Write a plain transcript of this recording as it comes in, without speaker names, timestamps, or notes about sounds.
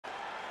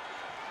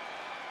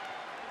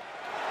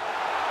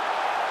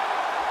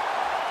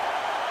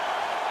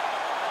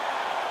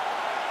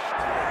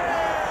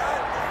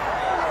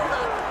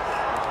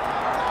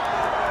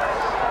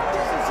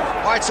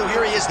right, so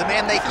here he is, the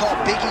man they call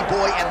Biggie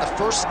Boy, and the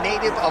first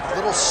native of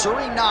little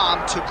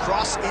Suriname to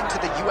cross into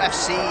the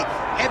UFC.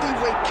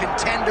 Heavyweight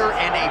contender,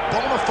 and a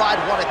bona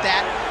fide one at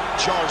that,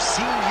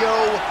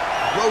 Jairzinho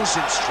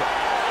Rozenstruik.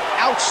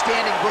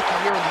 Outstanding rookie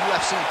year in the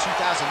UFC in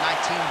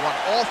 2019, won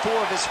all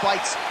 4 of his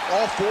fights,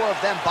 all 4 of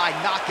them by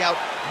knockout.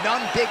 None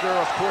bigger,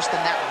 of course,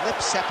 than that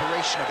lip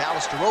separation of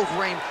Alistair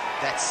Overeem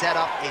that set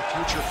up a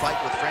future fight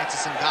with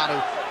Francis Ngannou.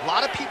 A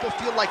lot of people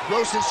feel like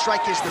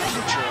Rozenstruik is the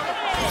future.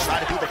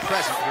 Try to be the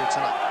present here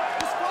tonight.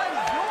 This fight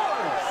is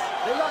yours.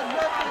 They got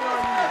nothing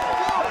on you.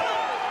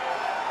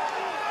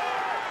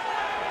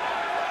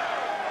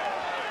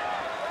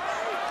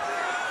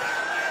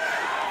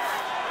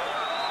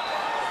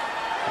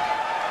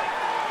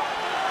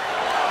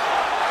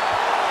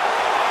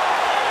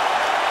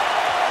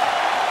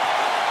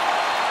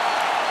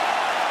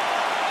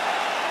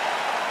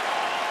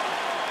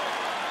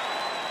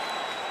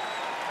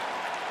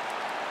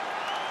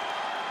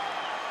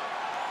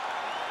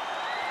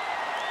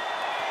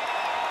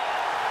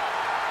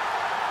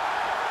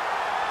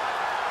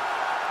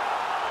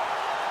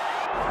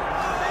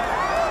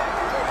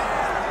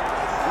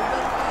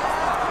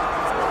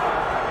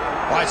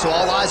 All right, so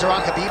all eyes are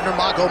on Khabib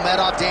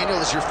Nurmagomedov.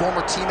 Daniel, as your former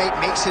teammate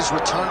makes his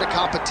return to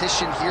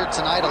competition here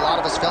tonight, a lot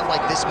of us felt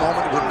like this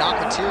moment would not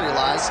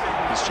materialize.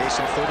 He's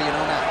chasing 30-0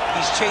 now.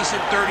 He's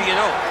chasing 30-0.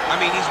 I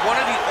mean, he's one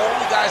of the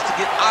only guys to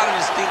get out of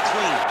this thing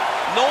clean.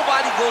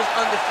 Nobody goes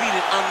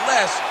undefeated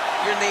unless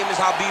your name is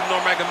Khabib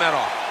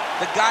Nurmagomedov.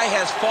 The guy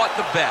has fought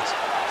the best.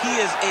 He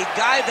is a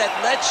guy that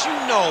lets you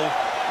know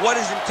what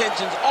his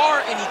intentions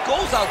are, and he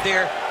goes out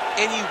there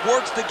and he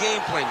works the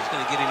game plan. He's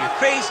going to get in your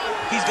face.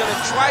 He's going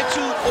to try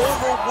to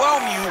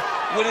overwhelm you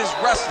with his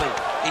wrestling.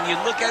 And you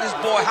look at his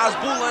boy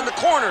Hasbulla in the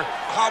corner.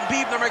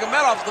 Khabib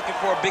Nurmagomedov is looking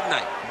for a big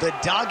night. The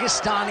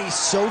Dagestani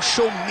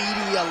social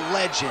media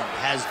legend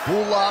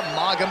Hasbulla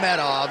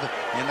Magomedov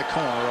in the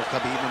corner of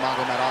Khabib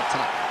Nurmagomedov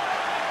tonight.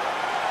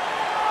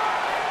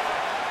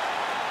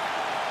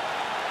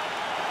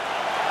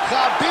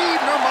 Khabib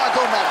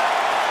Nurmagomedov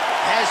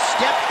has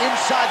stepped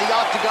inside the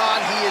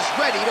octagon. He is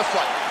ready to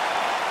fight.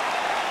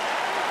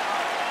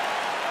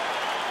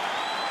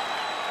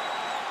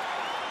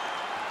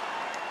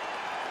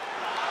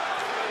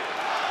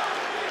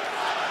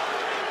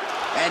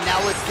 And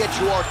now let's get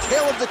you our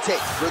tale of the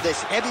tape for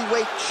this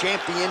heavyweight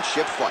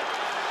championship fight.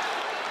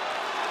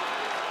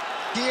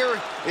 Here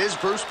is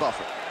Bruce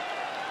Buffer.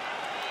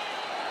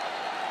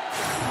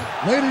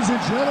 Ladies and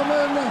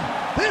gentlemen,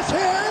 this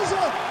is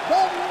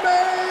the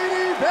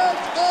main event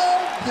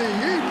of the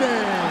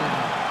evening.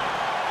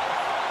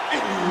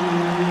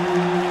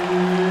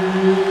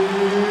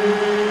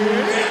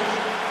 It's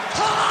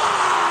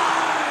time!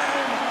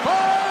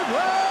 5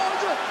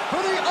 rounds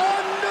for the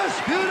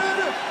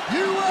undisputed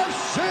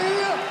UFC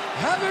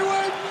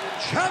Heavyweight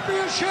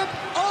Championship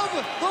of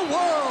the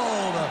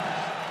world.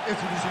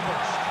 Introducing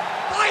first,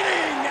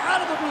 fighting out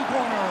of the blue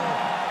corner,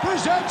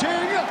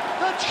 presenting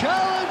the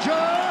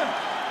challenger,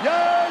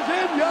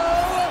 Jairzinho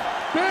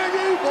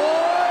Biggie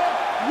Boy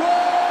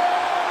Rozenstruik.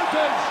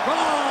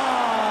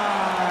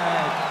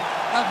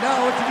 And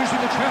now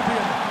introducing the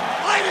champion,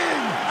 fighting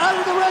out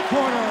of the red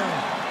corner,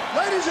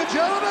 ladies and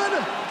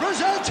gentlemen,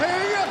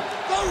 presenting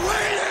the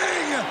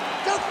reigning,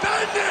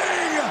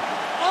 defending,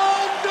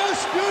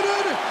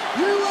 undisputed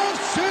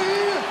UFC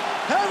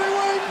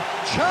Heavyweight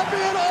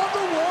Champion of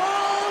the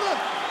world,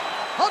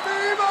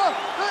 Khabib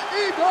the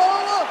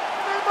Eagle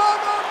Nurmagomedov.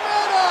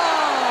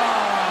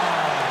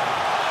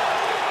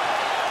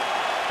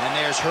 And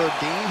there's Herb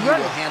Dean, who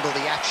will handle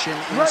the action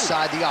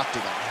inside the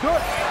octagon.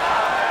 Good.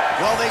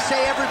 Well, they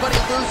say everybody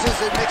loses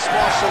in mixed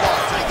martial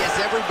arts. I guess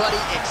everybody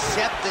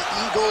except the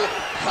Eagle,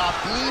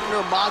 Khabib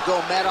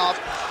Nurmagomedov.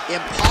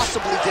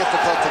 Impossibly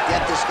difficult to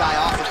get this guy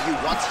off of you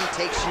once he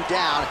takes you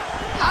down.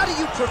 How do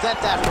you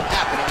prevent that from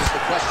happening is the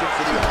question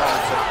for the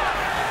opponent tonight.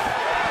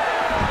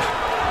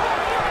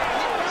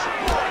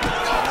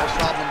 No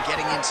problem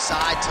getting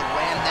inside to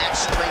land that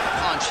straight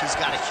punch. He's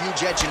got a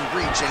huge edge and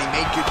reach, and he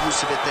made good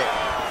use of it there.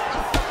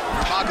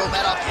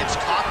 Nurmagomedov gets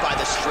caught by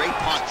the straight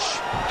punch.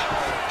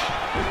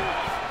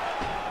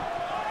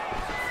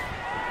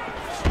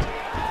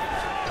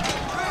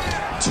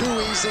 Too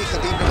easy.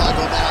 Khabib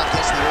Nurmagomedov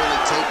gets the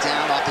early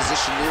takedown.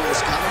 Opposition knew it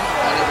was coming.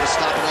 Unable to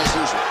stop it as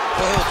usual.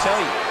 Well, he'll tell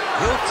you.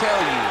 He'll tell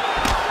you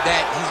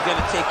that he's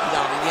going to take you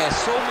down. And he has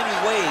so many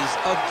ways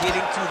of getting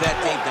to that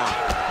takedown.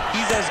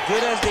 He's as good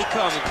as they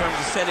come in terms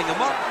of setting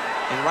him up.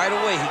 And right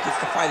away, he gets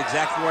the fight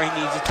exactly where he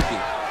needs it to be.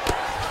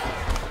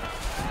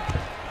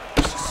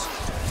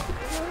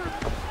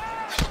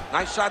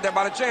 Nice shot there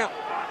by the champ.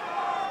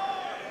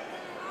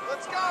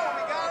 Let's go.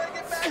 We got to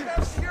get back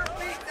up to your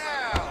feet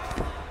now.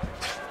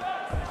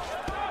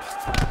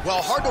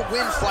 Well, hard to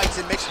win fights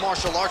in mixed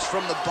martial arts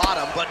from the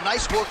bottom, but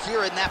nice work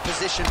here in that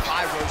position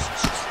by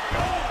Rozenstruik.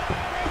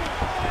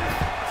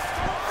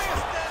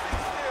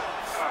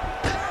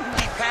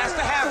 He passed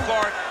the half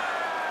guard.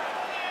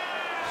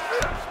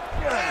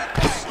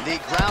 The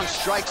ground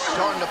strikes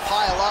starting to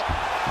pile up.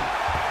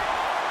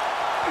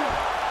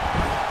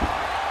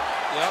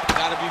 Yep,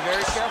 got to be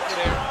very careful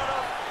there.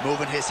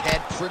 Moving his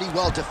head pretty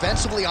well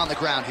defensively on the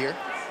ground here.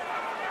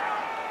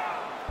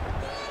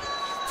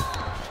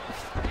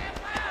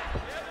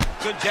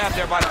 Good jab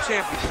there by the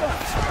champion.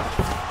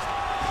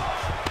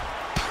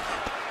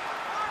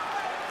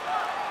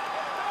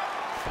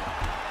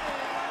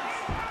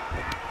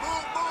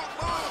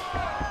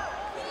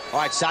 All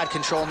right, side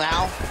control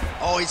now.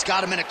 Oh, he's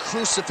got him in a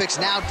crucifix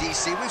now,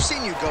 DC. We've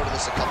seen you go to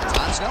this a couple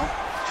times, no?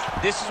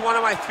 This is one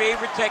of my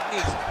favorite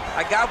techniques.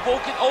 I got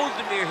Volkan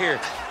Ozdemir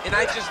here, and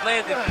I just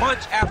landed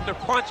punch after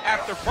punch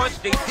after punch.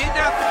 They didn't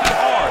have to be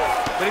hard,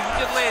 but if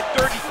you can land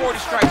 30, 40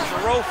 strikes in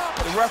a row,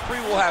 the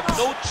referee will have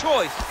no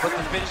choice but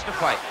to finish the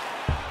fight.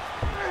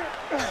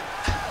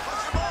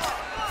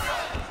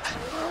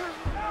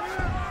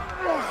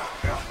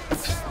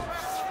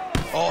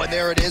 Oh, and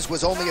there it is.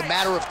 Was only a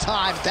matter of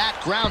time. That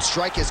ground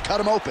strike has cut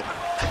him open.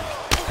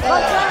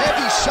 Oh,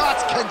 heavy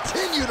shots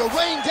continue to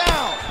rain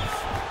down.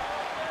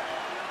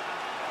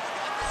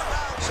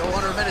 So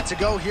under a minute to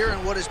go here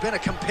in what has been a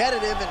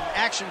competitive and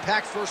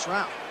action-packed first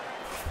round.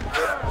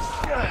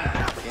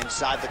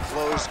 Inside the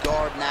closed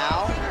guard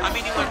now. I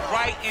mean, he went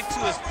right into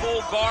his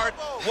full guard.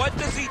 What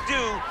does he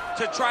do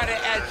to try to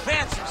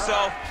advance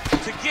himself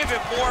to give him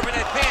more of an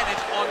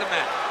advantage on the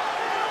mat?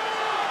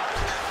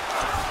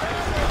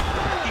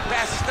 He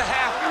passes the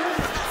half.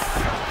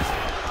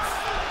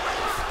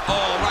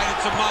 Oh, right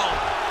into mount.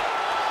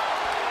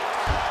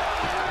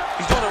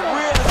 He's doing a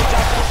really good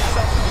job to put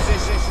himself in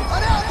position.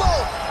 An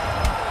elbow!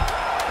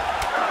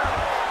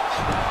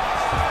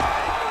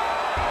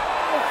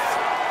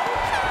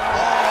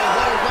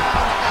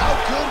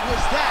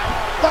 Was that?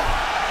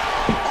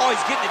 Oh,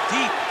 he's getting it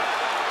deep.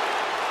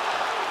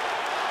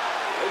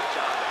 Great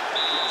job.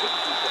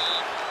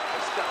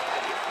 Stop. How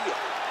do you feel?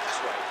 That's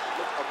right.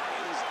 You look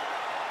amazing.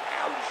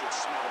 Now you should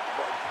smell the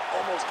blood.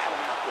 Almost had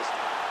enough this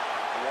time.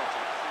 I want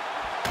you to.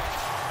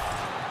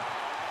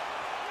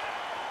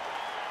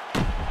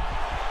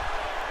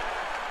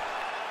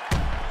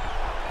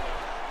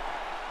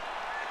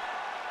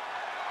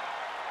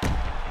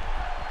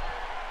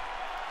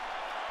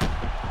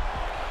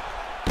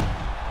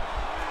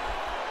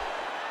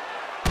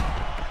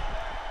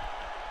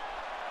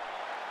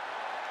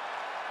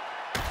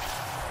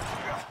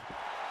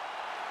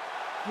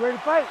 You ready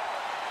to fight?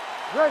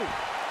 Ready.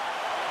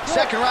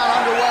 Second round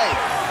underway.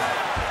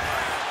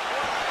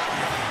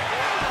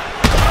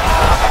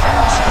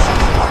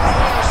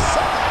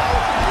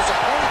 His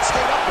opponent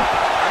stayed up.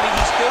 I mean,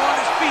 he's still on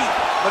his feet,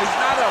 but he's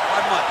not up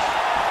by much.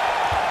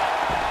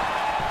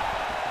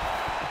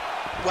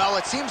 Well,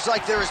 it seems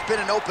like there has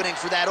been an opening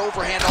for that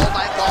overhand all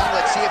night long.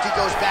 Let's see if he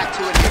goes back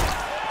to it here.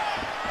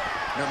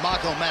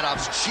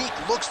 Nurmagomedov's cheek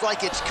looks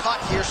like it's cut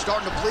here,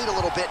 starting to bleed a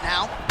little bit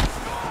now.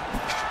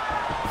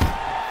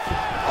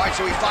 All right,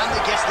 so he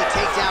finally gets the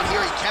takedown here.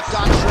 He kept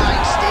on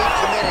trying, stayed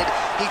committed.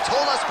 He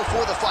told us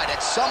before the fight,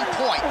 at some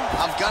point,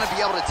 I'm gonna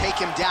be able to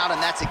take him down, and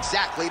that's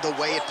exactly the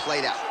way it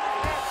played out.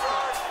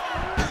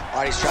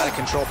 All right, he's trying to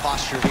control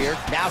posture here.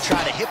 Now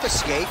trying to hip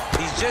escape.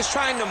 He's just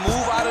trying to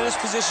move out of this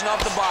position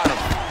off the bottom.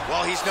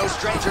 Well, he's no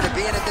stranger to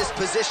being in this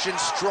position.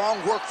 Strong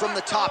work from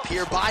the top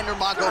here by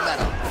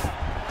Nurmagomedov.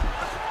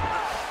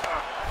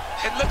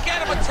 And look at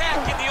him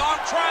attacking the arm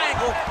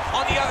triangle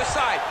on the other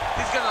side.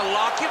 He's gonna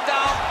lock him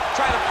down,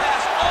 try to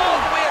pass all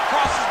the way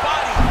across his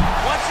body.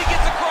 Once he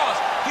gets across,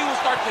 he will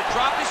start to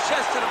drop his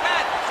chest to the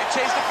mat and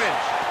chase the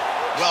finish.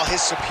 Well, his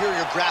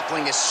superior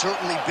grappling has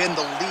certainly been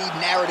the lead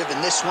narrative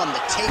in this one.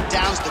 The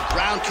takedowns, the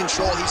ground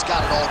control, he's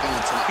got it all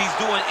going tonight. He's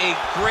doing a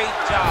great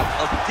job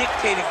of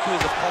dictating to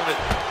his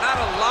opponent, not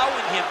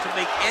allowing him to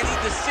make any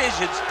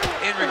decisions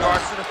in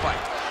regards to the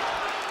fight.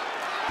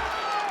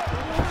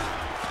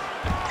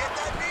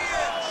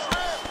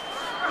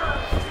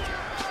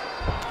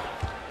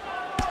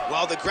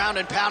 Well, the ground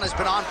and pound has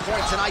been on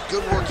point tonight.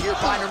 Good work here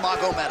by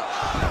Nurmagomedov.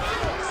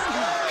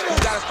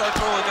 He's got to start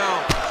throwing down.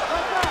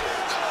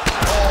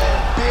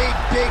 Oh,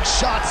 big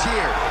shots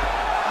here.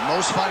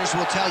 Most fighters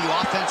will tell you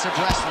offensive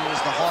wrestling is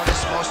the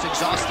hardest, most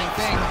exhausting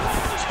thing.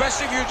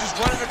 Especially if you're just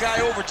running the guy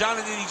over.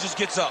 Jonathan, he just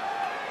gets up.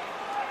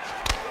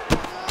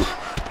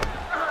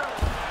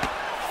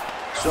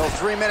 So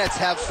 3 minutes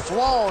have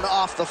flown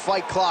off the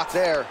fight clock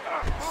there.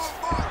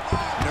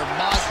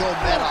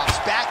 Nurmagomedov's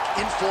back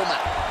in full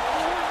mount.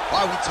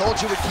 All right, we told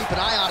you we'd keep an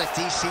eye on it,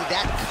 DC.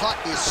 That cut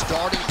is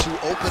starting to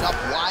open up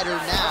wider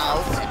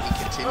now, and he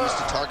continues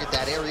to target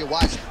that area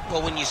wisely.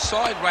 Well, when you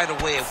saw it right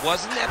away, it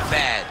wasn't that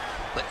bad.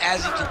 But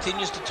as he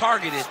continues to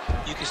target it,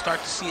 you can start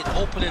to see it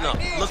opening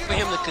up. Look for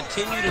him to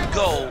continue to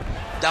go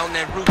down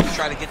that route to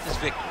try to get this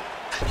victory.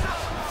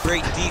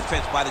 Great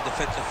defense by the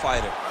defensive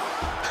fighter.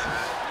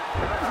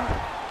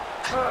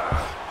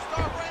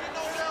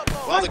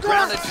 Well, the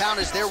ground and pound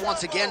is there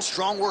once again.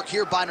 Strong work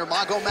here by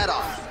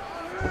Nurmagomedov.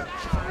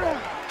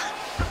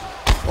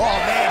 Oh,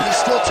 man, he's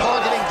still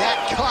targeting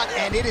that cut,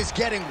 and it is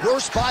getting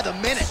worse by the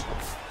minute.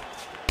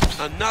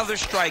 Another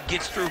strike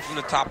gets through from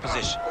the top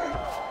position.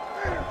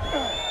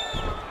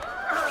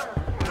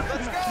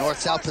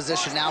 North-south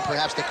position now.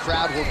 Perhaps the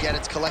crowd will get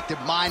its collective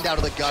mind out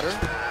of the gutter.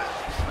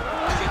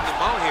 Getting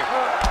him out here.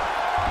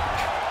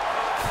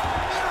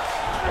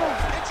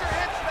 Get your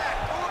hips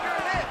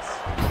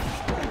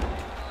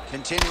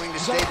Continuing to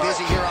stay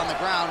busy here on the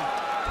ground.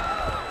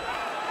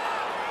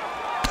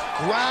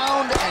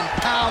 Ground and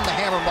pound, the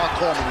hammer Mark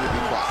Coleman would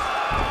be quiet.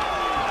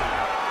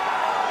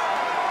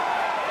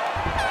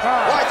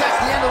 All right, that's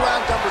the end of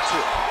round number 2.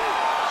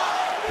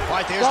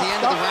 All right, there's the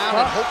end of the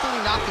round, and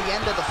hopefully not the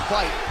end of the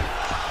fight.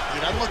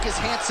 He doesn't look as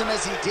handsome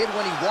as he did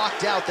when he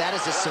walked out. That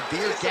is a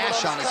severe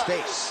gash on his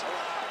face.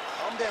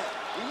 Calm down.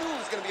 We knew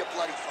it was going to be a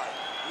bloody fight.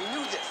 We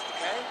knew this,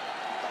 okay?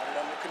 We got it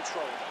under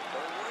control.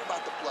 Don't worry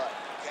about the blood,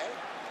 okay?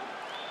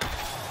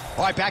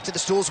 All right, back to the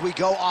stools we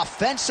go.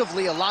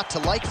 Offensively, a lot to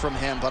like from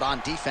him, but on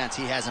defense,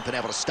 he hasn't been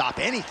able to stop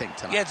anything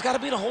tonight. Yeah, it's got to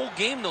be the whole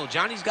game, though,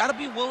 John. He's got to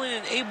be willing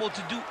and able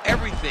to do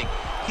everything.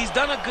 He's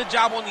done a good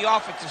job on the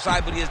offensive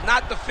side, but he has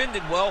not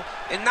defended well,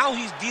 and now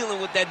he's dealing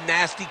with that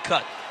nasty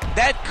cut.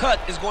 That cut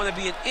is going to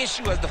be an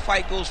issue as the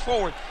fight goes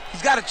forward.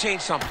 He's got to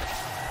change something.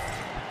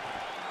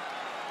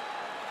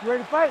 You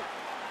ready to fight?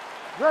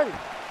 Ready.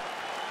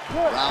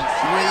 Good. Round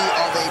 3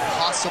 of a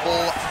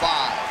possible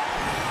 5.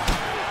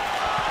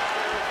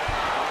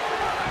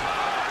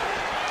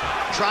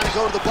 Trying to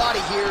go to the body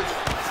here,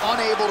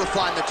 unable to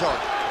find the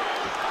target.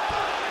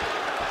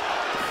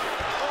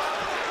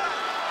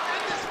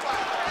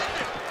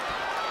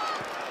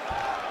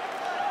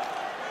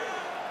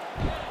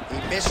 He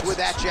missed with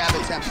that jab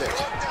attempt there.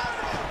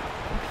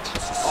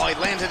 Oh, he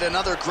landed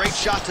another great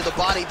shot to the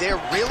body there.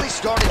 Really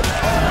started a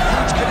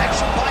huge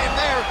connection by him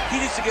there.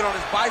 He needs to get on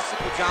his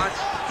bicycle, John.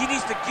 He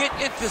needs to get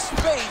into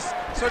space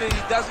so that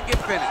he doesn't get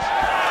finished.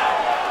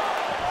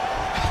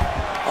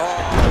 Oh,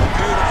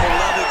 beautiful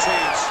level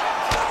change.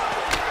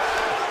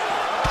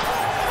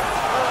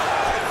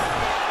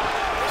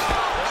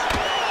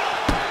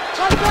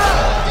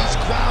 These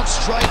ground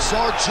strikes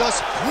are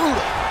just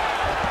brutal.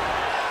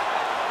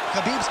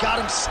 Khabib's got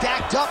him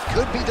stacked up.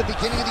 Could be the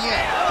beginning of the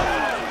end.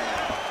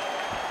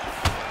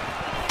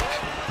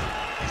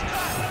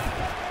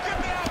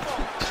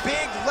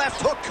 Big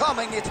left hook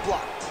coming. It's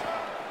blocked.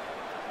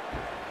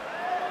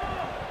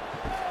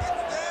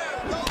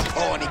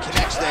 Oh, and he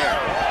connects there.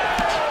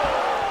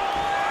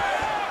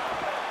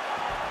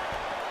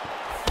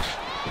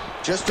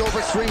 Just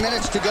over 3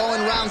 minutes to go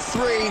in round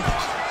 3.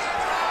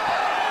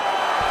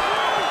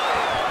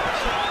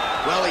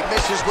 Well, he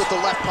misses with the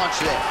left punch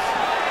there.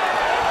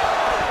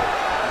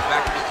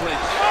 Back to the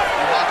clinch.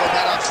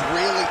 Nurmagomedov's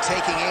really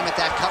taking aim at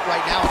that cut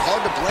right now.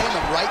 Hard to blame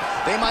him, right?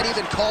 They might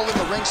even call him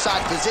the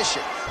ringside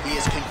position. He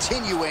is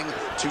continuing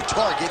to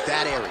target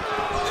that area. He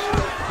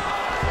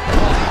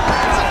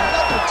lands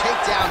another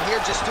takedown here,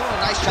 just doing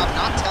a nice job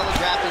not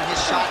telegraphing his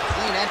shot.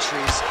 Clean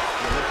entries.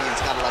 The Olympian's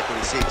got to like what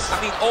he sees. I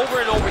mean,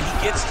 over and over, he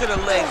gets to the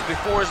legs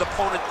before his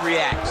opponent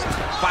reacts.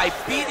 By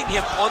beating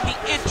him on the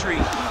entry,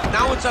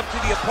 now it's up to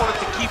the opponent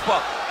to keep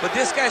up. But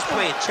this guy's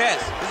playing chess.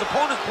 His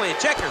opponent's playing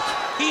checkers.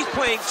 He's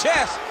playing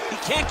chess. He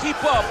can't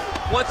keep up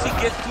once he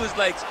gets to his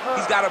legs.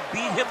 He's got to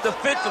beat him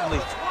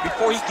defensively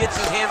before he gets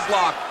his hands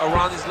locked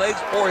around his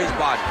legs or his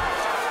body.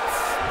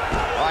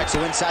 All right, so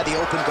inside the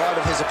open guard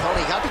of his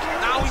opponent.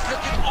 Now he's got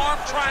the arm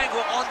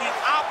triangle on the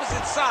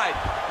opposite side.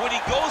 When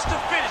he goes to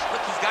finish,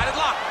 look, he's got it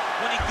locked.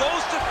 When he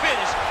goes to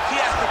finish, he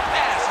has to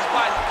pass his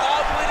body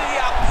all the way to the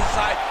opposite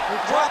side,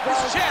 drop his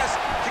chest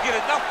to get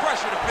enough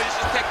pressure to finish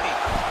his technique.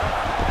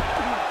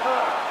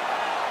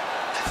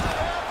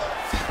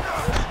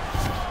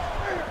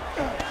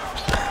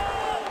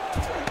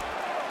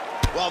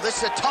 Well, this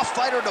is a tough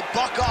fighter to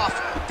buck off.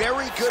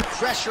 Very good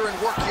pressure and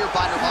work here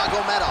by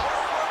Nurmagomedov.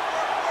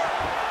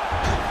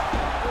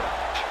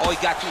 Oh, he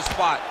got to the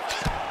spot.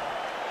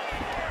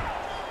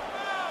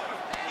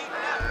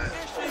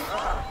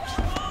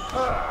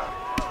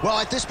 Well,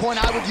 at this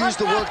point, I would use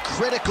the word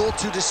critical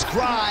to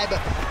describe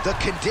the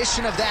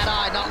condition of that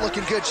eye. Not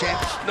looking good, champ.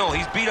 No,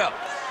 he's beat up.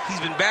 He's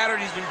been battered,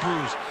 he's been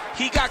bruised.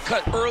 He got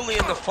cut early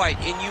in the fight,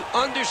 and you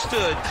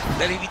understood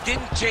that if he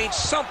didn't change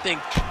something,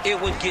 it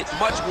would get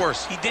much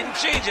worse. He didn't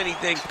change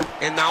anything,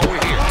 and now we're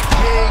here.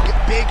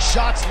 Big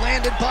shots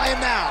landed by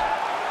him now.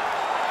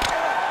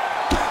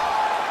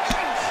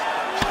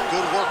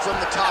 Good work from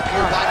the top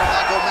here by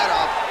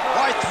Nurmagomedov.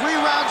 All right, 3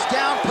 rounds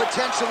down,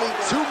 potentially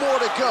 2 more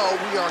to go.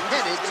 We are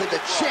headed to the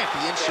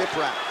championship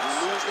round.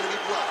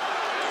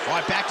 All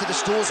right, back to the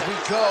stools we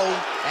go,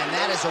 and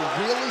that is a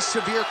really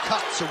severe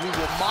cut, so we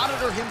will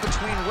monitor him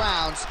between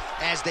rounds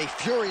as they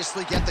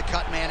furiously get the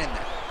cut man in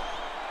there.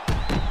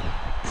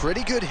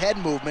 Pretty good head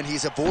movement.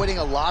 He's avoiding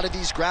a lot of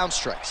these ground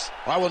strikes.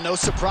 All right, well, no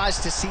surprise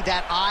to see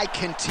that eye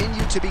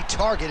continue to be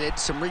targeted.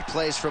 Some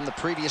replays from the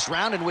previous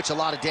round in which a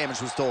lot of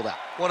damage was doled out.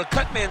 Well, the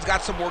cut man's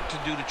got some work to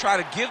do to try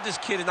to give this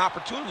kid an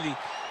opportunity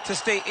to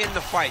stay in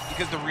the fight,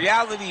 because the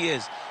reality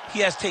is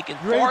he has taken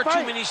far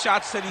too many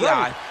shots to the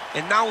eye,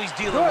 and now he's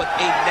dealing with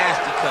a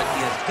nasty cut.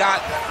 He has got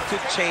to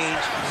change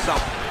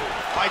something.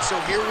 All right, so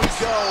here we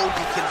go.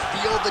 You can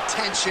feel the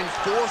tension.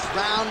 4th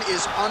round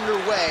is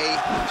underway.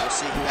 We'll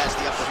see who has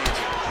the upper hand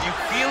here. You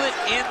feel it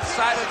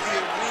inside of the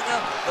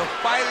arena. The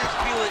fighters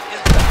feel it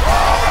inside.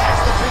 Oh,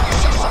 that's the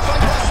biggest shot of the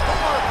fight thus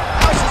far.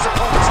 How's his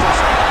opponent still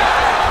standing?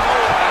 No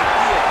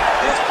idea.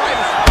 This fight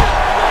is supposed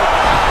to be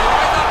over. It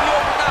might not be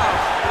over now,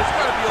 but it's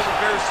going to be over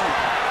very soon.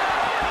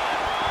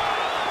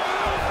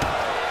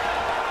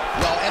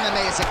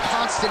 MMA is a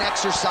constant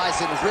exercise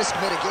in risk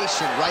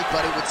mitigation, right?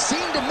 But it would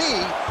seem to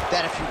me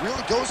that if he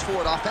really goes for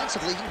it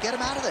offensively, you can get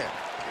him out of there.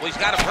 Well, he's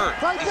got him hurt.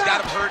 He's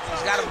got him hurt.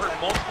 He's got him hurt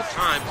multiple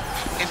times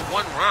in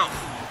one round.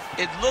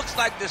 It looks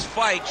like this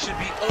fight should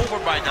be over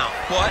by now,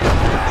 but his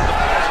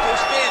opponent's still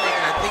standing,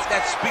 and I think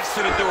that speaks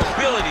to the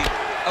durability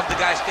of the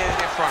guy standing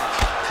in front of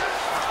him.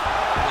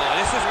 Well,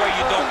 this is where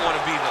you don't want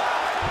to be, though.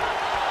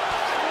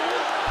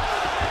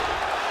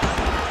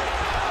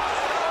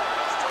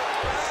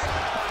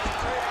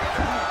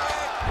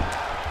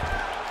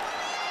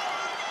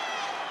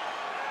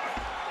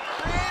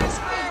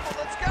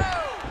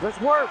 Let's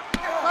work.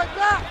 Like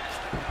that.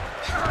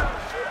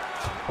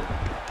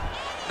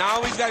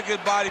 Now he's got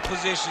good body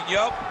position.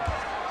 Yup.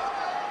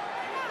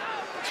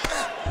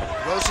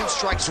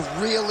 Rozenstruik's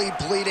really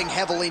bleeding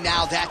heavily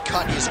now. That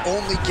cut is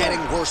only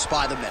getting worse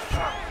by the minute.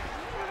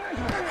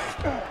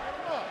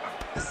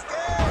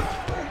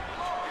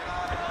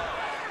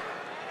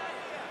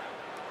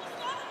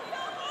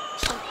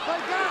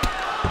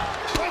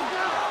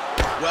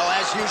 Well,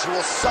 as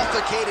usual,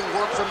 suffocating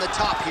work from the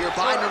top here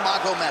by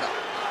Nurmagomedov.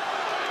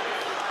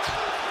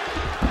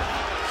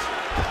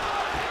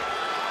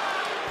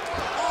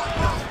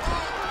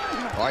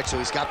 All right, so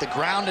he's got the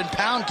ground and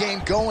pound game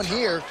going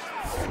here.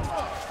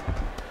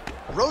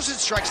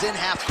 Rozenstruik's in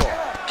half guard.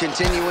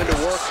 Continuing to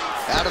work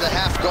out of the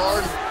half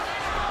guard.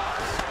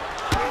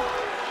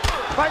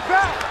 Fight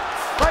back!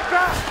 Fight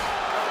back!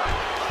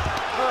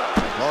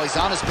 Well, he's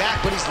on his back,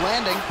 but he's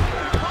landing.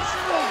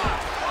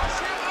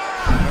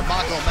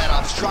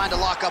 Nurmagomedov's trying to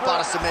lock up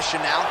on a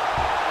submission now.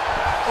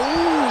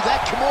 Ooh,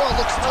 that Kimura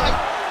looks tight.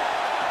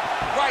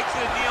 Right to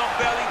the knee on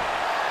belly.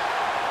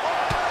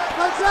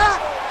 Like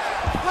that!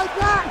 Like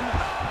that!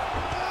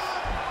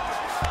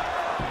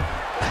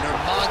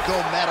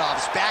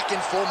 Nurmagomedov's back in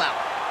full mount.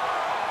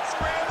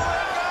 Scramble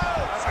and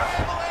go!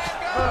 Scramble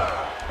and go!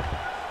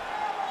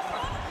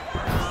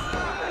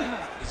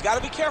 He's got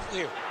to be careful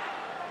here.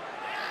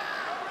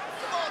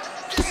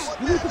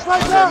 You need to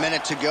fight Under back! a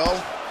minute to go.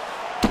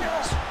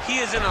 He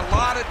is in a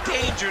lot of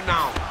danger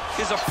now.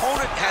 His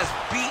opponent has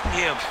beaten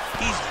him.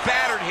 He's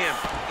battered him.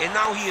 And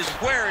now he is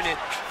wearing it.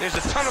 There's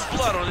a ton of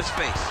blood on his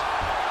face.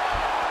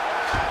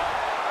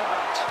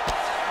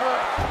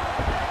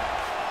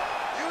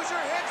 Use your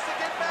hips to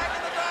get back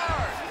in the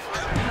guard!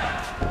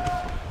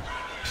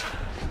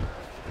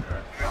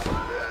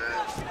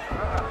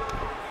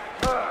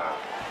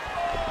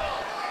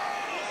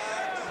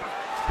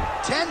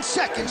 10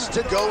 seconds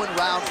to go in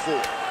round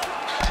 4.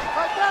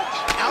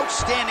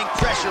 Outstanding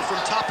pressure from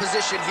top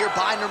position here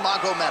by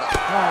Nurmagomedov.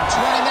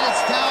 20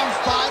 minutes down,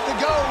 5 to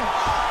go.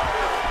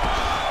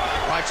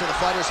 All right, so the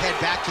fighters head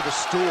back to the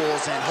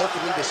stools, and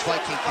hopefully this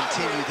fight can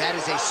continue. That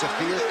is a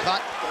severe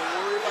cut.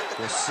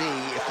 We'll see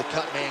if the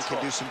cut man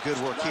can do some good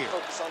work here.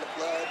 Focus on the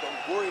blood.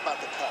 Don't worry about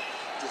the cut.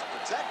 Just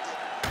protect it.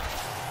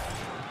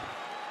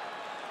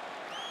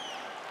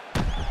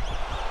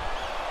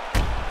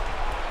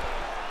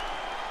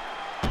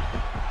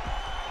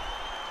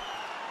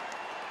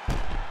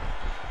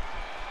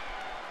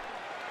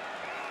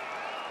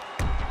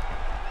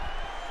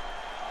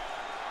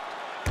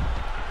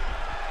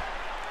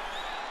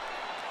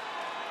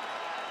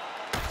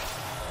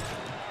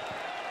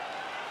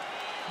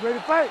 Ready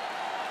to fight?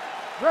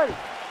 Ready.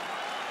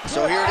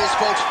 So here it is,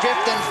 folks,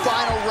 5th and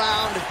final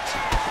round.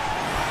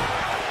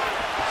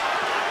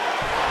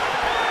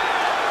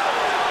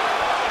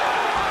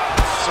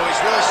 So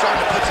he's really starting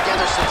to put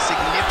together some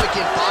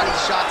significant body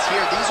shots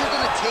here. These are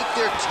going to take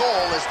their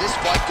toll as this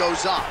fight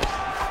goes on.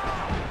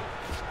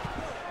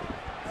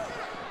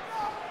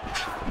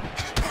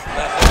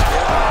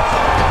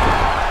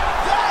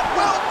 That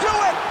will do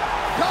it!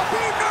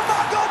 Khabib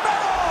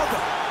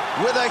Nurmagomedov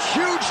with a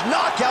huge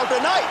knockout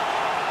tonight.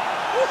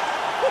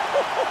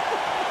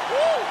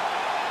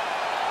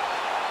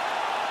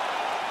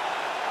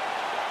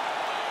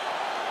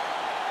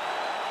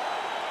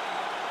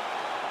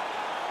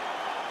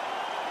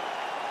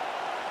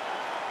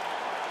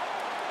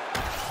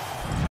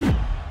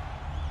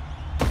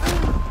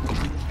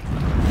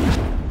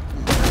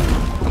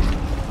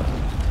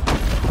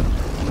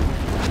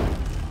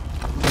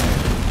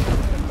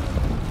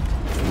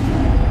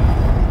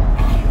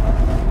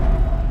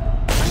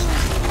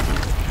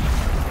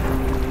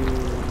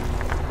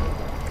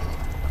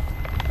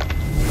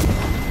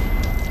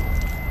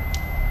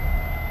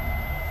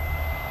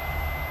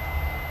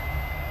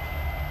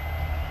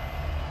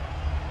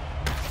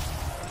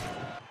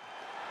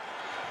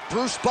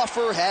 Bruce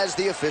Buffer has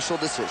the official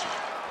decision.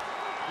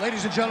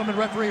 Ladies and gentlemen,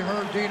 referee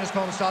Herb Dean has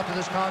called a stop to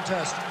this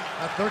contest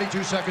at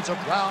 32 seconds of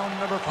round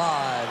number 5.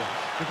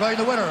 Declaring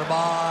the winner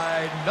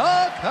by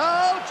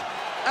knockout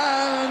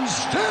and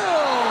still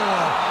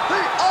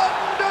the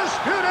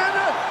undisputed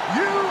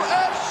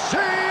UFC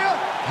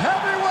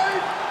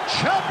heavyweight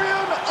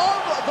champion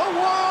of the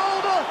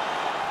world,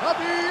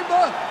 Khabib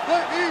the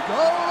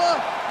Eagle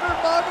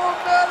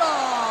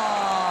Nurmagomedov.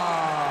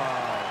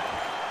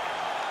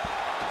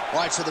 All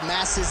right, so the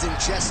masses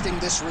ingesting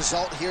this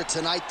result here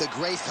tonight. The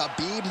great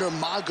Khabib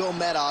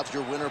Nurmagomedov,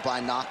 your winner by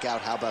knockout.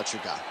 How about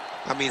your guy?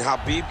 I mean,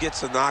 Khabib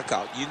gets a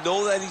knockout. You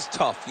know that he's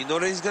tough. You know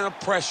that he's going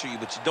to pressure you,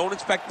 but you don't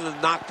expect him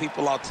to knock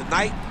people out.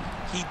 Tonight,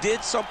 he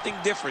did something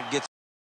different. Gets